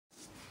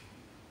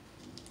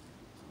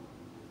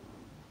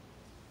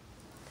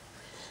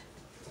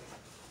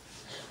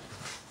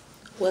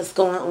What's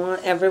going on,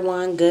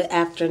 everyone? Good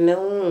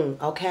afternoon.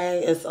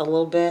 Okay, it's a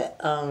little bit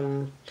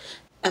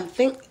I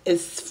think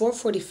it's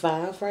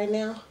 4:45 right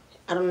now.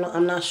 I don't know.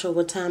 I'm not sure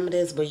what time it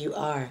is where you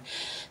are.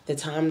 The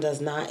time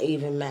does not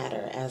even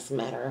matter, as a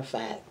matter of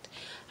fact.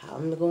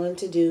 I'm going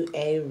to do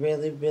a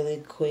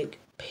really quick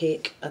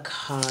pick a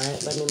card.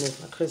 Let me move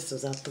my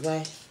crystals out the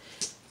way.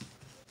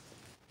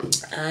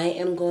 I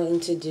am going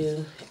to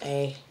do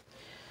a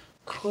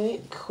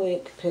quick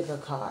pick a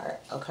card,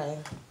 okay?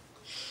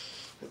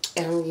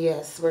 And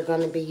yes, we're going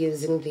to be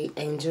using the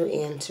Angel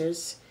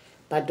Answers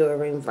by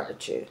Doreen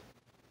Virtue.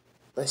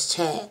 Let's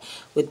chat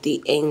with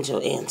the Angel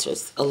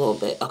Answers a little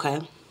bit, okay?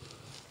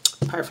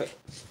 Perfect.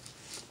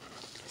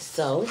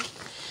 So,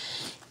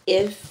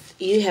 if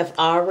you have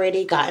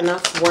already gotten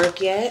off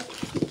work yet,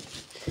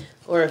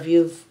 or if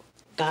you've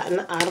gotten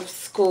out of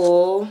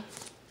school,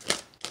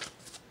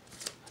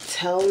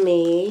 tell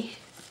me.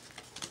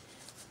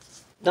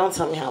 Don't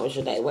tell me how was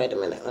your day. Wait a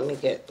minute. Let me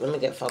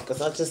get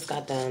focused. I just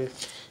got done.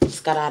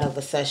 Just got out of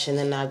a session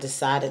and I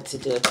decided to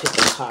do a pick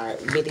a card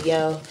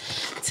video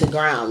to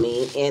ground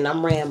me, and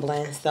I'm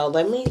rambling. So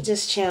let me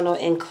just channel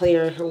and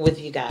clear with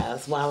you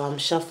guys while I'm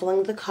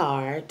shuffling the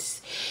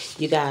cards.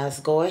 You guys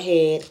go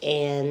ahead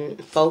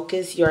and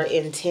focus your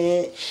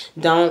intent.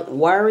 Don't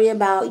worry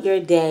about your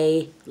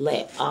day.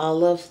 Let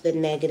all of the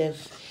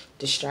negative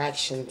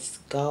distractions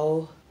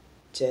go.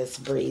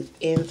 Just breathe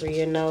in through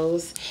your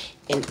nose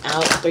and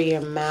out through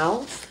your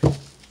mouth.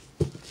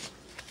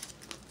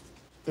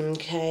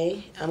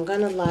 Okay, I'm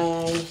gonna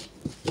lie.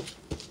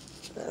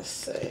 Let's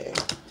see.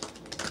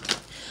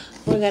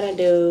 We're gonna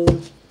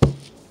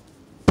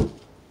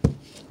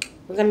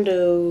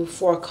do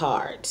 4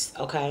 cards,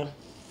 okay?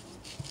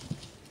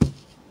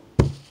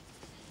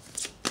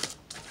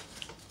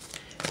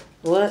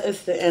 What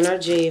is the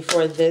energy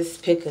for this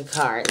pick a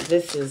card?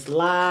 This is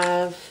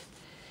live.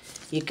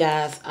 You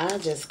guys, I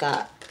just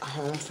got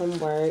home from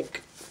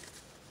work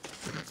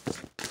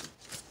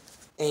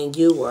and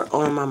you were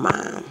on my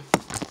mind.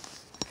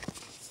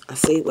 I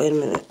see, wait a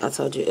minute. I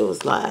told you it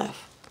was live.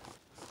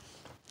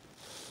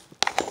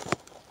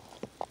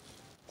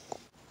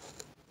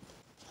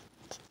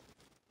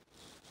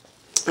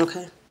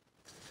 Okay.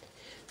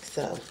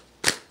 So,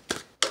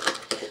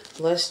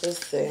 let's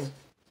just see.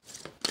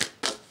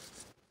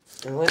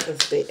 And what is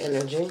the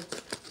energy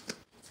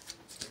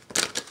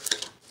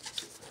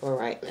for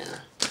right now?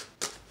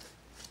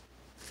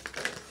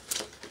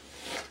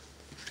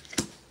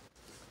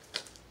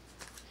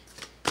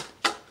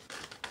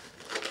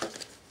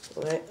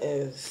 What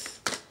is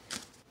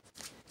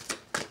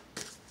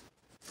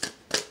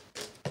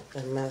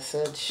the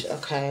message?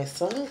 Okay,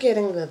 so I'm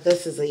getting that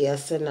this is a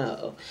yes or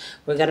no.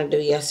 We're going to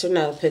do yes or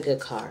no, pick a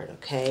card,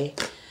 okay?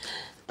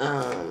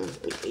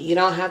 You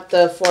don't have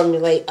to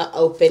formulate an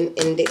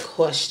open-ended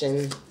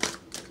question.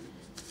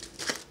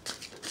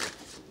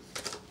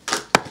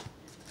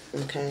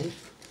 Okay?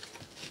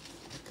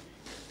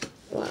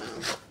 Wow.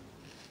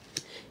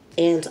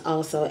 And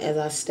also, as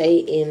I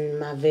state in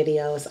my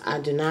videos, I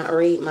do not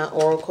read my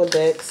oracle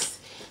decks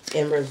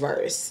in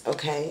reverse,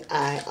 okay?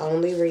 I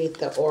only read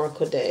the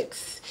oracle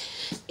decks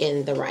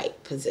in the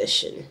right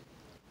position.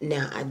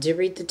 Now, I do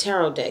read the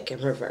tarot deck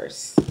in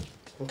reverse,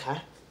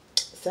 okay?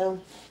 So,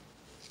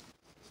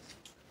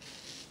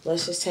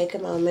 let's just take a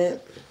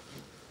moment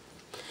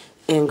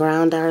and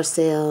ground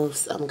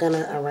ourselves. I'm going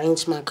to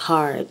arrange my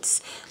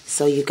cards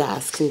so you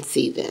guys can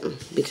see them.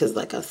 Because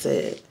like I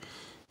said,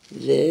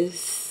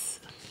 this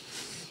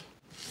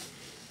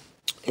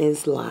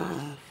is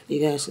live. You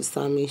guys just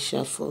saw me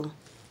shuffle.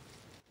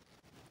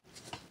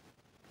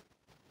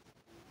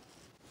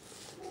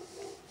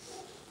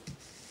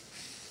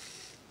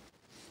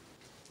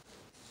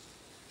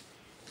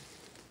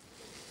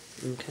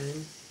 Okay.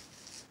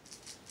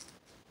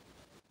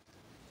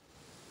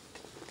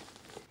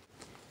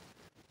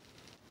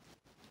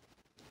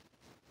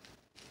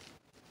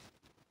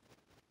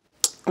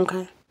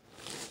 Okay.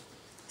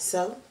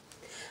 So,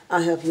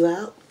 I'll help you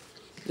out.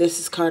 This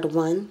is card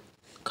 1,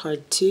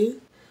 card 2,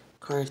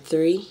 card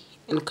 3,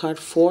 and card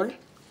 4.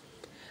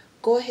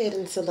 Go ahead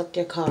and select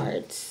your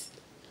cards.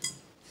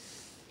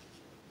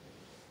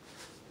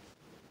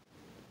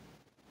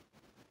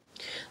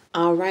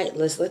 All right,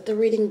 let's let the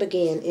reading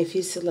begin. If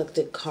you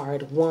selected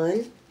card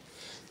 1,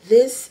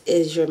 this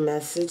is your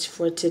message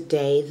for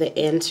today, the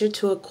answer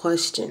to a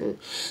question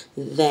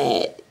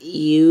that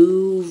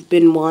you've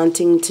been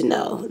wanting to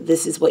know.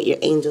 This is what your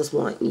angels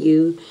want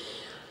you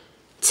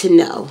to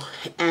know.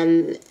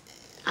 And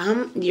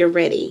you're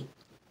ready.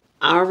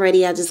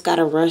 Already, I just got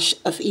a rush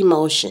of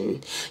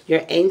emotion.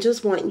 Your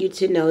angels want you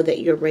to know that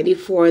you're ready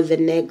for the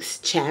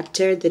next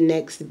chapter, the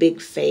next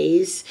big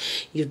phase.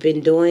 You've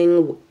been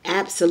doing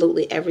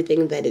absolutely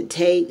everything that it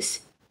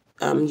takes.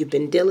 You've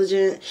been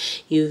diligent.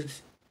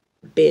 You've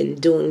been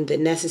doing the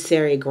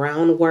necessary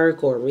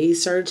groundwork or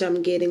research.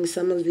 I'm getting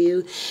some of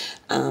you.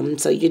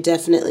 So you're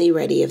definitely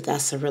ready. If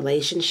that's a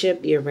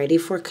relationship, you're ready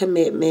for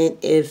commitment.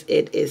 If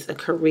it is a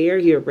career,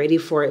 you're ready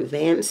for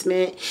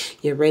advancement.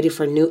 You're ready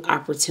for new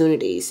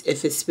opportunities.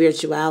 If it's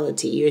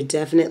spirituality, you're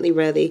definitely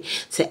ready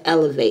to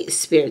elevate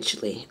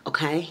spiritually.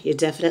 Okay? You're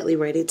definitely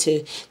ready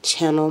to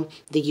channel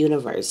the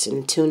universe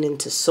and tune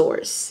into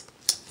source.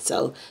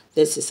 So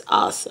this is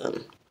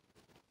awesome.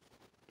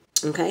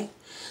 Okay?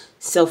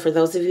 So for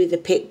those of you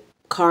that picked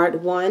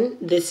card 1,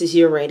 this is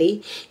your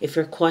ready. If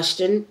your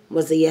question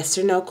was a yes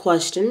or no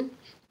question,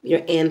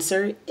 your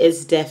answer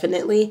is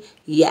definitely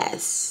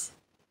yes.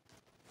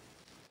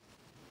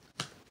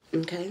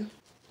 Okay.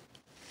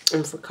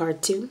 And for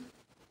card 2,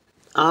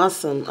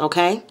 awesome.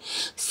 Okay.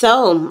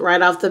 So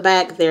right off the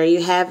back, there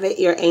you have it.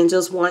 Your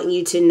angels want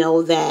you to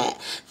know that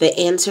the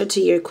answer to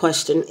your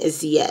question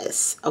is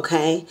yes.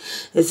 Okay.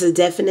 It's a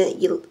definite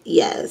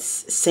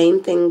yes.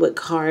 Same thing with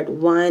card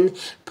 1.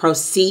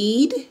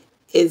 Proceed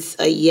is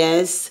a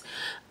yes.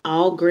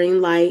 All green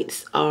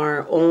lights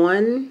are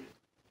on.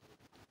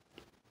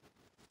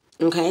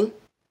 Okay.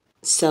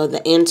 So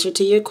the answer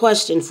to your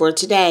question for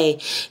today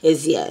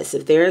is yes.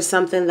 If there is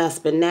something that's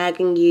been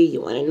nagging you,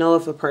 you want to know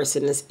if a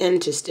person is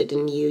interested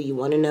in you, you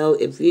want to know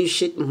if you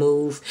should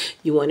move,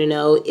 you want to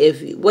know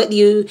if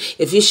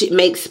you should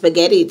make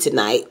spaghetti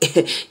tonight.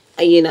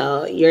 You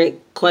know, your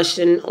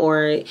question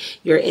or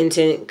your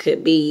intent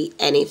could be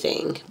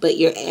anything, but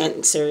your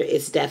answer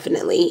is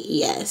definitely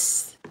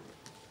yes.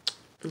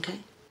 Okay.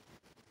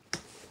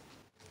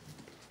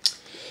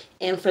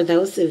 And for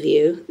those of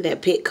you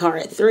that pick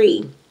card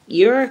 3,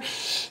 your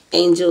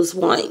angels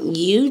want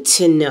you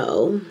to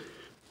know,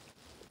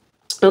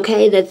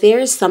 okay, that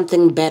there's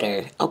something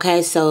better.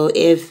 Okay, so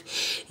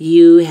if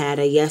you had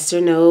a yes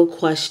or no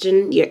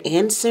question, your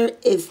answer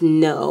is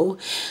no.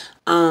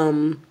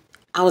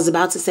 I was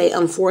about to say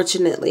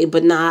unfortunately,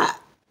 but not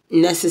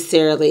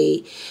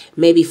necessarily,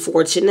 maybe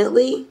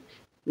fortunately.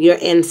 Your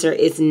answer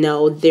is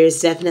no. There's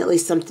definitely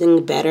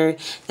something better.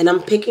 And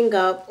I'm picking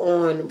up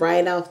on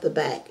right off the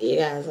back, you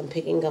guys, I'm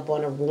picking up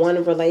on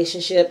one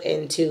relationship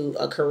and 2,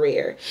 a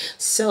career.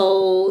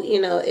 So, you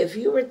know, if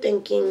you were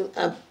thinking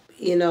of,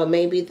 you know,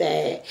 maybe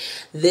that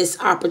this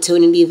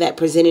opportunity that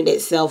presented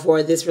itself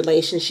or this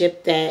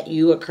relationship that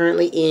you are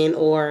currently in,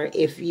 or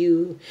if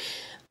you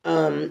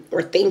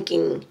were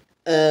thinking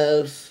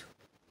of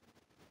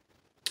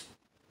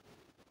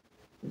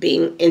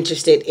being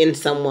interested in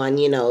someone,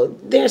 you know,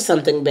 there's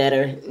something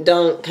better.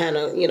 Don't kind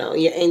of, you know,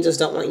 your angels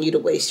don't want you to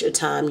waste your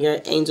time. Your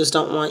angels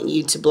don't want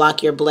you to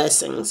block your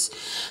blessings.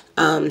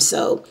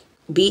 So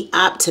be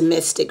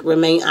optimistic,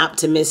 remain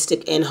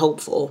optimistic and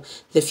hopeful.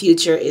 The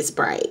future is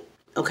bright.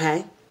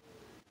 Okay.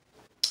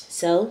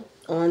 So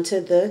on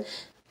to the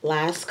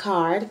last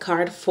card,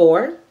 card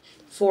 4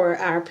 for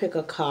our pick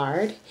a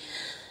card.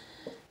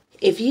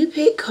 If you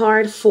pick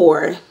card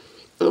 4,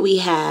 we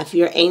have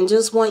your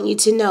angels want you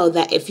to know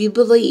that if you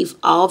believe,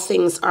 all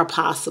things are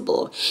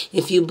possible.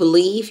 If you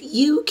believe,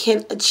 you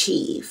can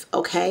achieve.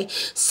 Okay.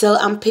 So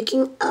I'm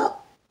picking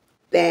up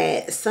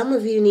that some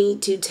of you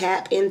need to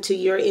tap into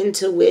your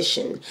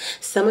intuition.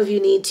 Some of you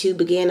need to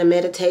begin a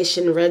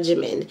meditation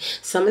regimen.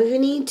 Some of you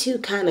need to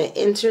kind of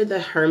enter the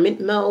hermit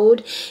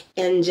mode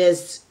and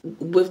just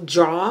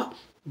withdraw,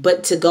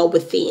 but to go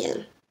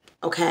within.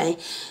 Okay.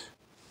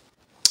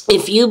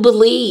 If you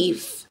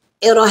believe,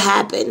 it'll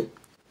happen.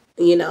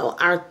 You know,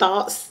 our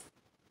thoughts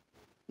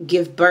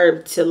give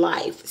birth to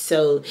life.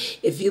 So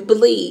if you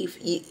believe,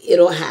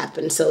 it'll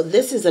happen. So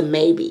this is a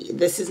maybe.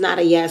 This is not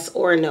a yes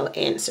or a no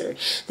answer.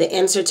 The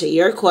answer to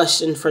your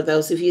question, for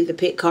those of you that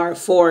pick card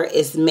 4,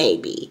 is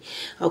maybe.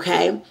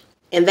 Okay?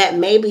 And that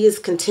maybe is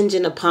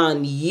contingent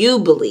upon you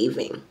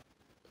believing.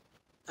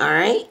 All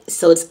right?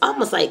 So it's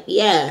almost like,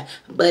 yeah,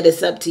 but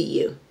it's up to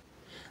you.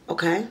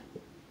 Okay?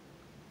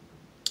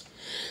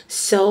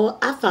 So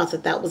I thought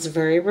that was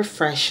very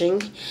refreshing.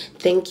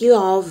 Thank you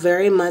all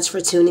very much for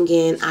tuning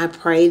in. I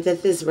pray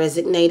that this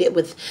resonated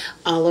with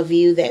all of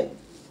you that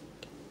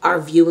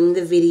are viewing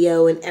the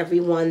video and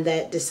everyone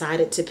that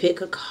decided to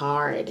pick a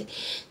card.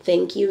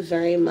 Thank you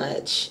very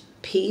much.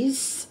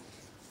 Peace,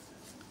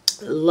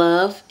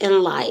 love,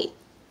 and light.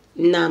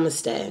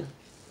 Namaste.